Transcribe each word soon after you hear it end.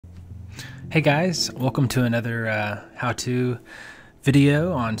Hey guys, welcome to another how-to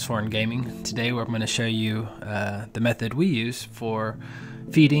video on Soren Gaming. Today we're going to show you the method we use for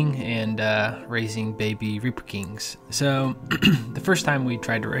feeding and raising baby Reaper Kings. So the first time we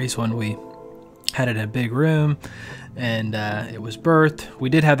tried to raise one, we had it in a big room and it was birthed. We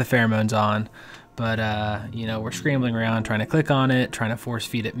did have the pheromones on, but you know, we're scrambling around trying to click on it, trying to force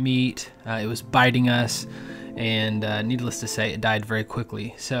feed it meat. It was biting us. And needless to say, it died very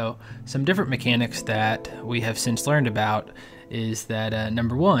quickly. So some different mechanics that we have since learned about is that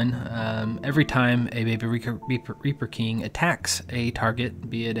number one, every time a baby Reaper King attacks a target,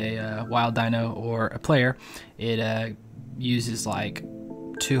 be it a wild dino or a player, it uses like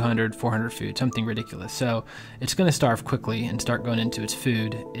 200, 400 food, something ridiculous. So it's going to starve quickly and start going into its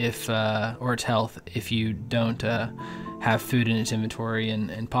food if or its health if you don't have food in its inventory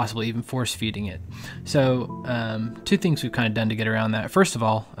and possibly even force feeding it. So two things we've kind of done to get around that. First of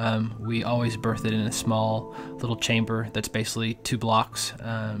all, we always birth it in a small little chamber that's basically 2 blocks,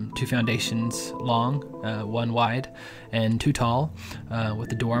 2 foundations long, 1 wide and 2 tall, with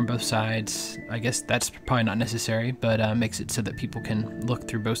the door on both sides. I guess that's probably not necessary, but makes it so that people can look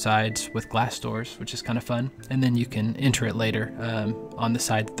through both sides with glass doors, which is kind of fun. And then you can enter it later on the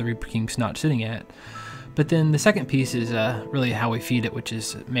side that the Reaper King's not sitting at. But then the second piece is really how we feed it, which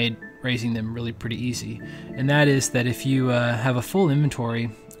is made raising them really pretty easy. And that is that if you have a full inventory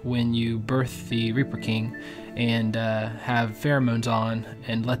when you birth the Reaper King and have pheromones on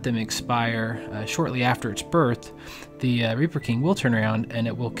and let them expire shortly after its birth, the Reaper King will turn around and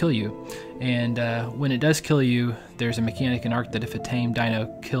it will kill you. And when it does kill you, there's a mechanic in Ark that if a tame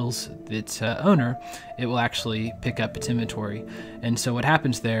dino kills its owner, it will actually pick up its inventory. And so what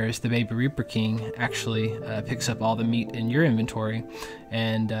happens there is the baby Reaper King actually picks up all the meat in your inventory.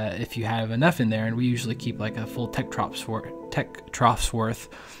 And if you have enough in there, and we usually keep like a full tech trough's worth,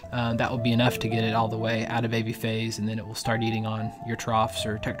 that will be enough to get it all the way out of baby phase, and then it will start eating on your troughs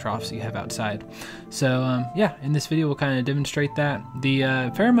or tech troughs that you have outside. So yeah, in this video we'll kind of demonstrate that. The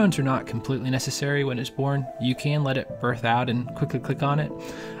pheromones are not completely necessary when it's born. You can let it birth out and quickly click on it.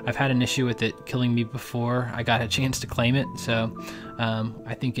 I've had an issue with it killing me before I got a chance to claim it, so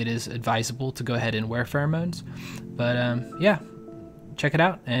I think it is advisable to go ahead and wear pheromones. But yeah, check it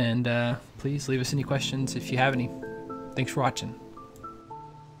out, and please leave us any questions if you have any. Thanks for watching.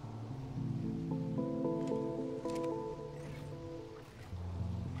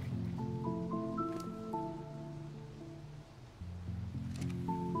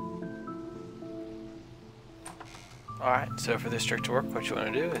 Alright, so for this trick to work, what you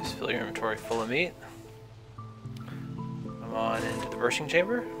want to do is fill your inventory full of meat. Come on into the bursting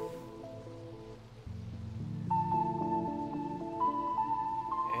chamber.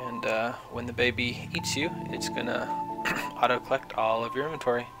 And when the baby eats you, it's going to auto-collect all of your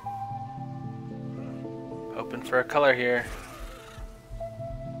inventory. Open for a color here.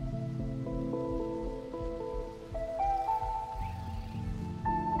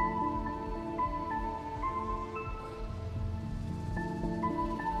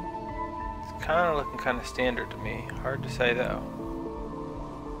 Kind of looking kind of standard to me. Hard to say though.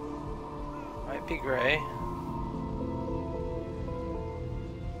 Might be gray.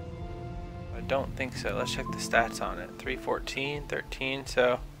 I don't think so. Let's check the stats on it. 314, 13,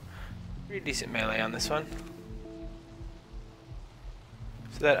 so pretty decent melee on this one.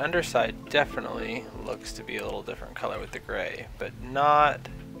 So that underside definitely looks to be a little different color with the gray, but not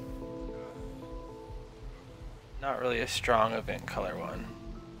really a strong event color one.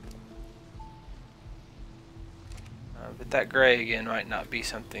 But that gray again might not be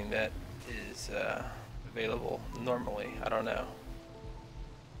something that is available normally. I don't know.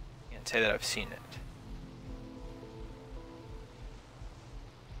 Can't say that I've seen it.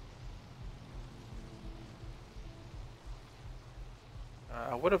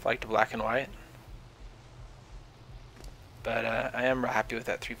 I would have liked black and white, but I am happy with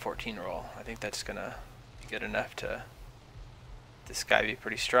that 314 roll. I think that's gonna be good enough to this guy be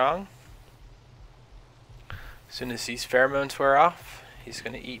pretty strong. As soon as these pheromones wear off, he's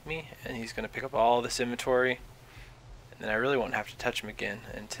going to eat me, and he's going to pick up all this inventory, and then I really won't have to touch him again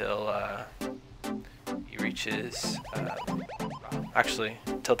until he reaches, actually,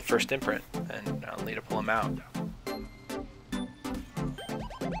 until the first imprint, and I'll need to pull him out.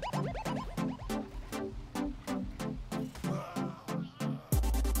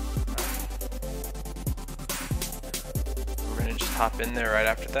 We're going to just hop in there right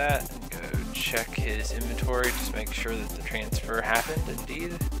after that. Check his inventory, just make sure that the transfer happened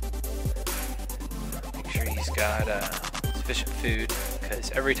indeed. Make sure he's got sufficient food,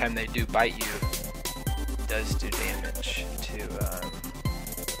 because every time they do bite you, it does do damage to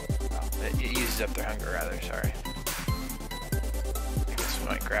It uses up their hunger, rather, sorry. I guess we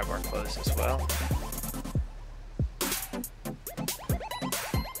might grab our clothes as well.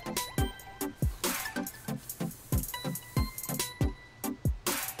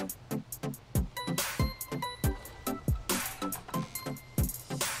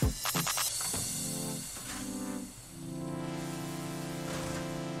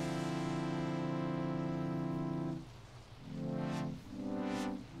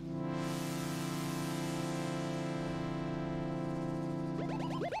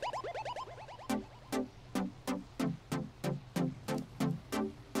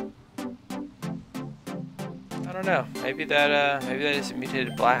 I don't know. Maybe that is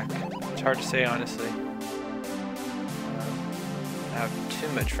mutated black. It's hard to say, honestly. I have too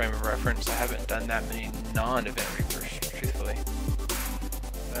much frame of reference. I haven't done that many non-event reapers, truthfully.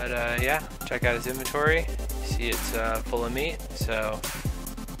 But yeah, check out his inventory. You see it's full of meat, so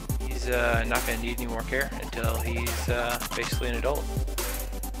he's not going to need any more care until he's basically an adult.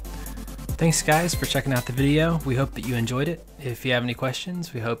 Thanks guys for checking out the video. We hope that you enjoyed it. If you have any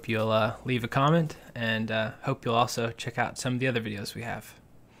questions, we hope you'll leave a comment, and hope you'll also check out some of the other videos we have.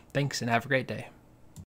 Thanks and have a great day.